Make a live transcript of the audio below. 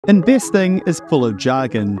Investing is full of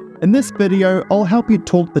jargon. In this video, I'll help you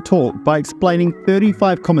talk the talk by explaining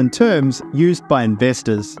 35 common terms used by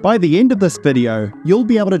investors. By the end of this video, you'll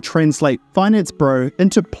be able to translate Finance Bro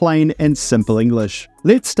into plain and simple English.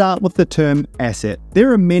 Let's start with the term asset.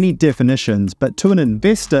 There are many definitions, but to an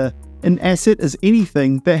investor, an asset is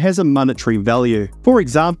anything that has a monetary value. For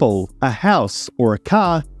example, a house or a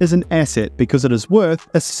car is an asset because it is worth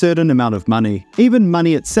a certain amount of money. Even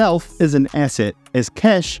money itself is an asset, as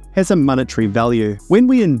cash has a monetary value. When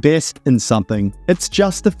we invest in something, it's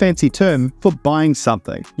just a fancy term for buying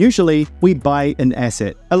something. Usually, we buy an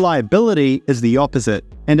asset. A liability is the opposite,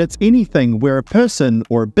 and it's anything where a person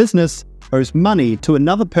or a business owes money to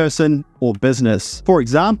another person or business. For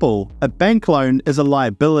example, a bank loan is a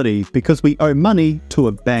liability because we owe money to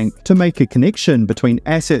a bank. To make a connection between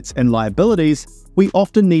assets and liabilities, we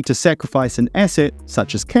often need to sacrifice an asset,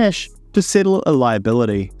 such as cash, to settle a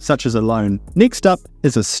liability, such as a loan. Next up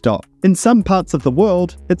is a stock. In some parts of the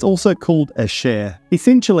world, it's also called a share.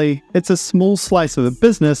 Essentially, it's a small slice of a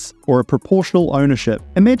business or a proportional ownership.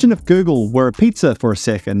 Imagine if Google were a pizza for a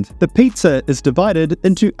second. The pizza is divided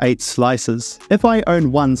into 8 slices. If I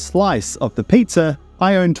own one slice of the pizza,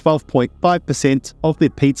 I own 12.5% of the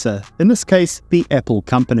pizza, in this case, the Apple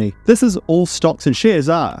company. This is all stocks and shares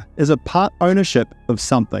are, is a part ownership of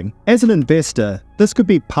something. As an investor, this could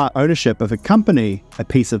be part ownership of a company, a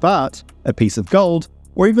piece of art, a piece of gold,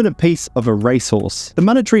 or even a piece of a racehorse. The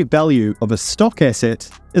monetary value of a stock asset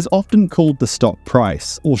is often called the stock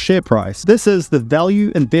price or share price. This is the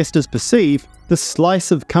value investors perceive the slice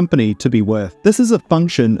of company to be worth. This is a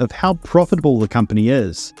function of how profitable the company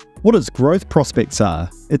is, what its growth prospects are,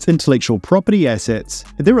 its intellectual property assets.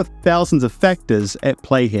 There are thousands of factors at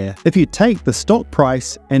play here. If you take the stock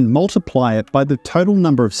price and multiply it by the total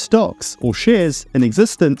number of stocks or shares in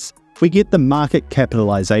existence, we get the market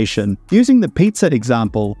capitalization. Using the pizza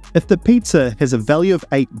example, if the pizza has a value of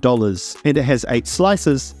 $8 and it has 8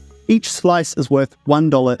 slices, each slice is worth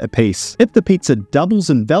 $1 apiece. If the pizza doubles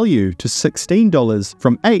in value to $16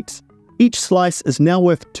 from 8, each slice is now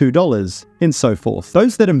worth $2, and so forth.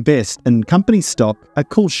 Those that invest in company stock are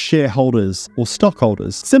called shareholders or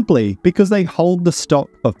stockholders, simply because they hold the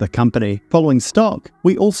stock of the company. Following stock,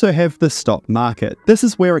 we also have the stock market. This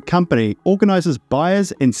is where a company organizes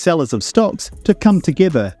buyers and sellers of stocks to come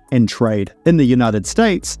together and trade. In the United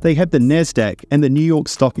States, they have the NASDAQ and the New York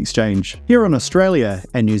Stock Exchange. Here in Australia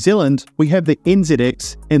and New Zealand, we have the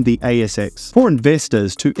NZX and the ASX. For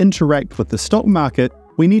investors to interact with the stock market,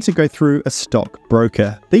 we need to go through a stock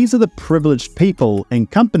broker. These are the privileged people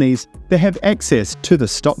and companies that have access to the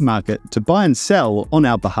stock market to buy and sell on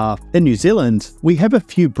our behalf. In New Zealand, we have a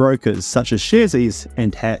few brokers such as Sharesies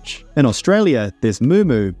and Hatch. In Australia, there's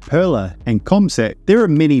Moomoo, Perla, and CommSec. There are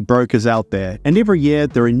many brokers out there, and every year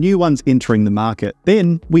there are new ones entering the market.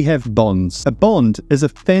 Then we have bonds. A bond is a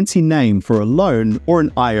fancy name for a loan or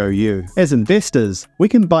an IOU. As investors, we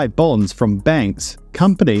can buy bonds from banks,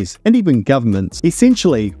 companies, and even governments.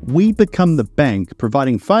 Essentially, we become the bank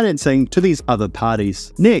providing financing to these other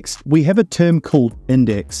parties. Next, we have a term called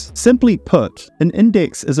index. Simply put, an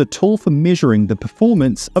index is a tool for measuring the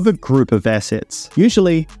performance of a group of assets.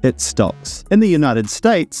 Usually, it's stocks. In the United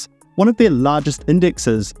States, one of their largest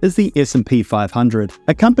indexes is the S&P 500.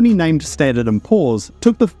 A company named Standard & Poor's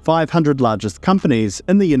took the 500 largest companies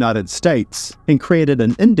in the United States and created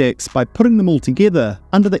an index by putting them all together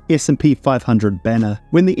under the S&P 500 banner.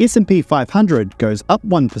 When the S&P 500 goes up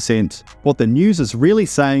 1%, what the news is really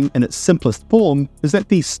saying in its simplest form is that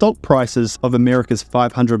the stock prices of America's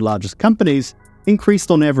 500 largest companies increased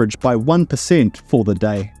on average by 1% for the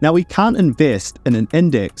day. Now, we can't invest in an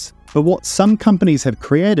index, but what some companies have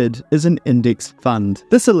created is an index fund.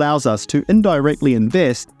 This allows us to indirectly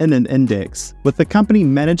invest in an index, with the company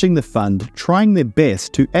managing the fund trying their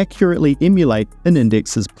best to accurately emulate an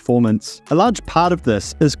index's performance. A large part of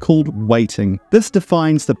this is called weighting. This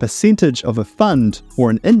defines the percentage of a fund or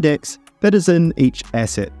an index that is in each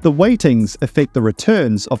asset. The weightings affect the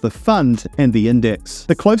returns of the fund and the index.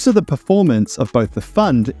 The closer the performance of both the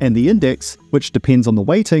fund and the index, which depends on the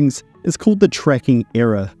weightings, is called the tracking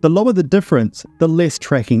error. The lower the difference, the less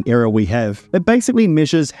tracking error we have. It basically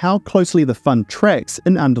measures how closely the fund tracks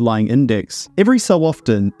an underlying index. Every so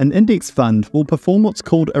often, an index fund will perform what's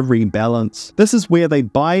called a rebalance. This is where they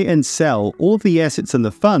buy and sell all of the assets in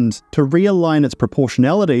the fund to realign its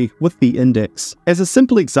proportionality with the index. As a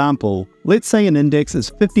simple example, let's say an index is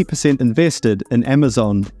 50% invested in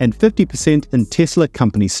Amazon and 50% in Tesla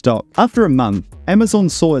company stock. After a month, Amazon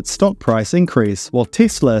saw its stock price increase while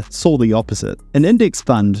Tesla saw the opposite. An index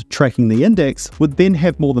fund tracking the index would then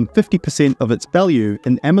have more than 50% of its value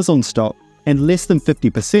in Amazon stock and less than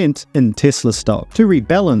 50% in Tesla stock. To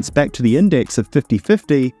rebalance back to the index of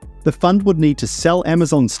 50-50, the fund would need to sell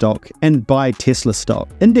Amazon stock and buy Tesla stock.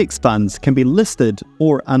 Index funds can be listed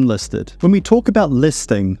or unlisted. When we talk about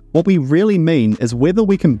listing, what we really mean is whether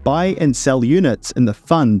we can buy and sell units in the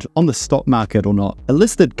fund on the stock market or not. A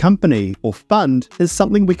listed company or fund is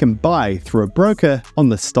something we can buy through a broker on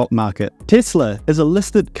the stock market. Tesla is a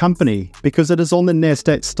listed company because it is on the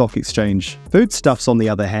Nasdaq Stock Exchange. Foodstuffs, on the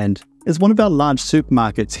other hand, is one of our large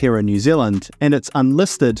supermarkets here in New Zealand, and it's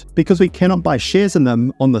unlisted because we cannot buy shares in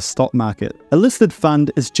them on the stock market. A listed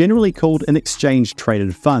fund is generally called an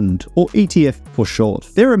exchange-traded fund, or ETF for short.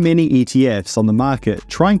 There are many ETFs on the market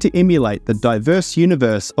trying to emulate the diverse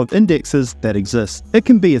universe of indexes that exist. It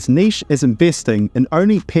can be as niche as investing in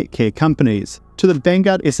only pet care companies, to the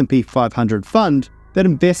Vanguard S&P 500 fund that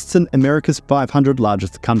invests in America's 500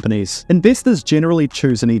 largest companies. Investors generally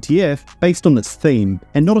choose an ETF based on its theme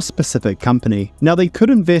and not a specific company. Now, they could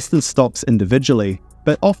invest in stocks individually,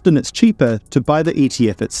 but often it's cheaper to buy the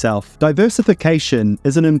ETF itself. Diversification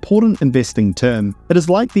is an important investing term. It is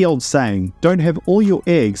like the old saying, don't have all your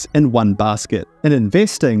eggs in one basket. In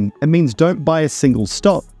investing, it means don't buy a single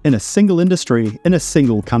stock in a single industry in a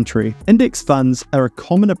single country. Index funds are a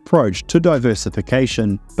common approach to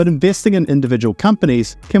diversification, but investing in individual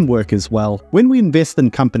companies can work as well. When we invest in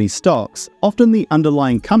company stocks, often the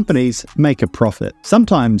underlying companies make a profit.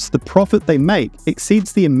 Sometimes the profit they make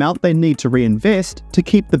exceeds the amount they need to reinvest to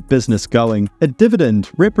keep the business going. A dividend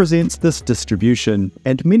represents this distribution,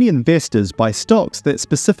 and many investors buy stocks that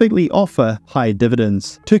specifically offer high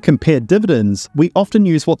dividends. To compare dividends, we often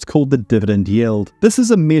use what's called the dividend yield. This is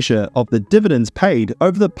a measure of the dividends paid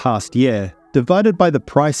over the past year, divided by the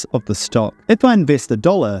price of the stock. If I invest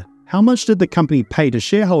 $1, how much did the company pay to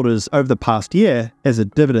shareholders over the past year as a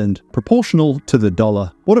dividend, proportional to the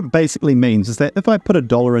dollar? What it basically means is that if I put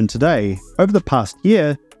 $1 in today, over the past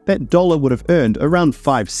year, that dollar would have earned around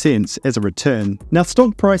 5 cents as a return. Now,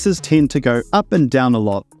 stock prices tend to go up and down a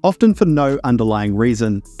lot, often for no underlying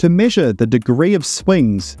reason. To measure the degree of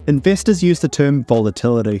swings, investors use the term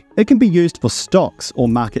volatility. It can be used for stocks or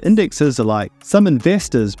market indexes alike. Some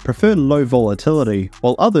investors prefer low volatility,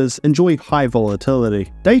 while others enjoy high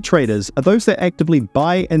volatility. Day traders are those that actively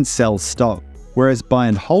buy and sell stock, whereas buy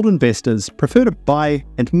and hold investors prefer to buy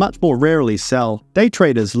and much more rarely sell. Day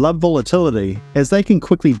traders love volatility as they can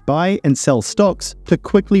quickly buy and sell stocks to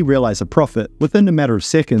quickly realize a profit within a matter of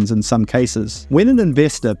seconds in some cases. When an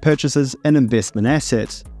investor purchases an investment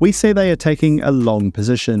asset, we say they are taking a long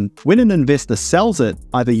position. When an investor sells it,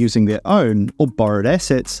 either using their own or borrowed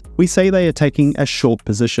assets, we say they are taking a short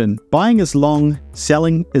position. Buying is long,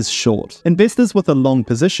 selling is short. Investors with a long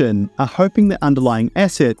position are hoping the underlying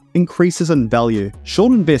asset increases in value.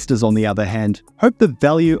 Short investors, on the other hand, hope the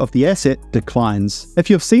value of the asset declines. If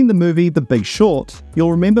you've seen the movie The Big Short,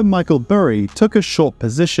 you'll remember Michael Burry took a short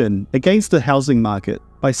position against the housing market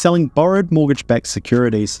by selling borrowed mortgage-backed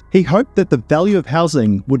securities. He hoped that the value of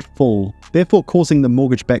housing would fall, therefore causing the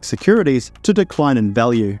mortgage-backed securities to decline in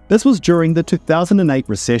value. This was during the 2008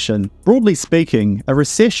 recession. Broadly speaking, a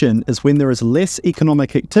recession is when there is less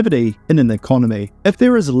economic activity in an economy. If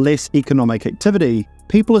there is less economic activity,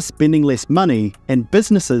 people are spending less money and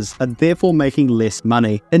businesses are therefore making less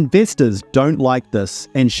money. Investors don't like this,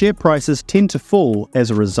 and share prices tend to fall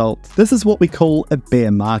as a result. This is what we call a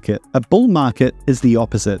bear market. A bull market is the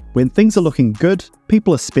opposite. When things are looking good,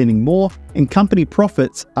 people are spending more and company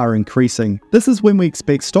profits are increasing. This is when we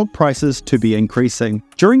expect stock prices to be increasing.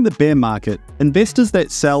 During the bear market, investors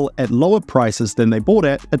that sell at lower prices than they bought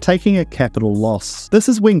at are taking a capital loss. This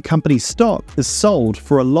is when company stock is sold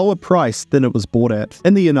for a lower price than it was bought at.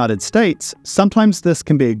 In the United States, sometimes this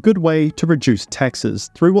can be a good way to reduce taxes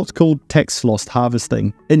through what's called tax loss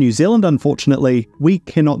harvesting. In New Zealand, unfortunately, we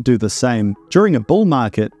cannot do the same. During a bull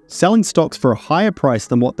market, selling stocks for a higher price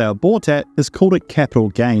than what they are bought at is called a capital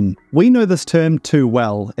gain. We know this term too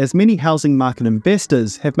well, as many housing market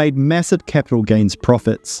investors have made massive capital gains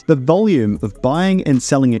profits. The volume of buying and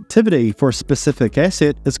selling activity for a specific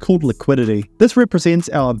asset is called liquidity. This represents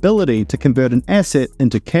our ability to convert an asset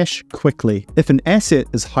into cash quickly. If an asset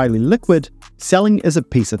is highly liquid, selling is a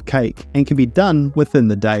piece of cake and can be done within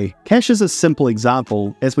the day. Cash is a simple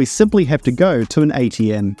example, as we simply have to go to an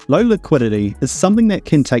ATM. Low liquidity is something that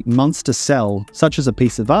can take months to sell, such as a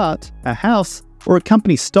piece of art, a house, or a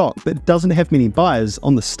company stock that doesn't have many buyers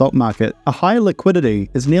on the stock market. A higher liquidity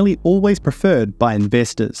is nearly always preferred by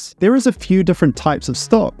investors. There is a few different types of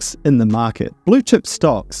stocks in the market. Blue chip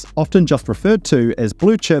stocks, often just referred to as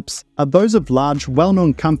blue chips, are those of large,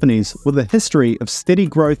 well-known companies with a history of steady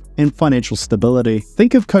growth and financial stability.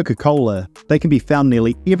 Think of Coca-Cola. They can be found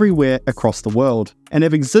nearly everywhere across the world. and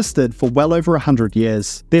have existed for well over 100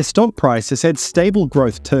 years. Their stock price has had stable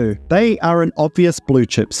growth too. They are an obvious blue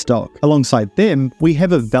chip stock. Alongside them, we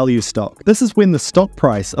have a value stock. This is when the stock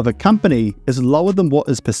price of a company is lower than what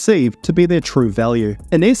is perceived to be their true value.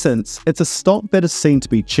 In essence, it's a stock that is seen to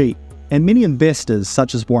be cheap, and many investors,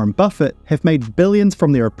 such as Warren Buffett, have made billions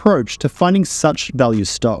from their approach to finding such value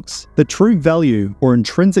stocks. The true value, or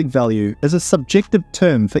intrinsic value, is a subjective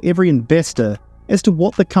term for every investor as to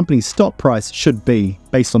what the company's stock price should be,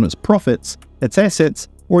 based on its profits, its assets,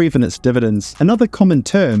 or even its dividends. Another common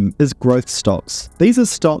term is growth stocks. These are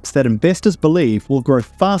stocks that investors believe will grow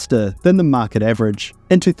faster than the market average.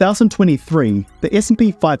 In 2023, the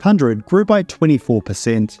S&P 500 grew by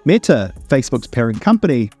 24%. Meta, Facebook's parent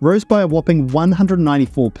company, rose by a whopping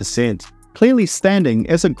 194%. Clearly standing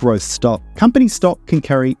as a growth stock. Company stock can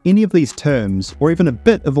carry any of these terms, or even a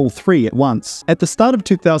bit of all three at once. At the start of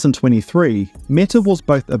 2023, Meta was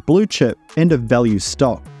both a blue chip and a value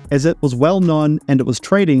stock, as it was well known and it was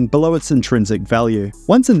trading below its intrinsic value.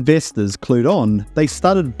 Once investors clued on, they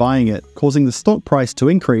started buying it, causing the stock price to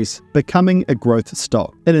increase, becoming a growth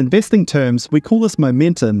stock. In investing terms, we call this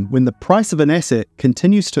momentum when the price of an asset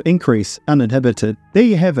continues to increase uninhibited. There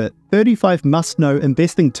you have it, 35 must-know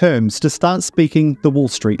investing terms to start speaking the Wall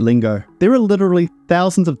Street lingo. There are literally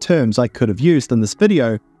thousands of terms I could have used in this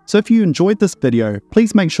video, so if you enjoyed this video,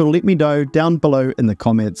 please make sure to let me know down below in the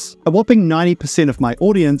comments. A whopping 90% of my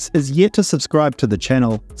audience is yet to subscribe to the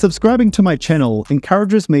channel. Subscribing to my channel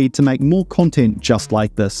encourages me to make more content just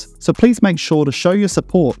like this, so please make sure to show your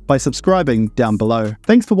support by subscribing down below.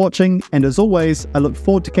 Thanks for watching, and as always, I look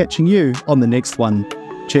forward to catching you on the next one.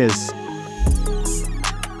 Cheers.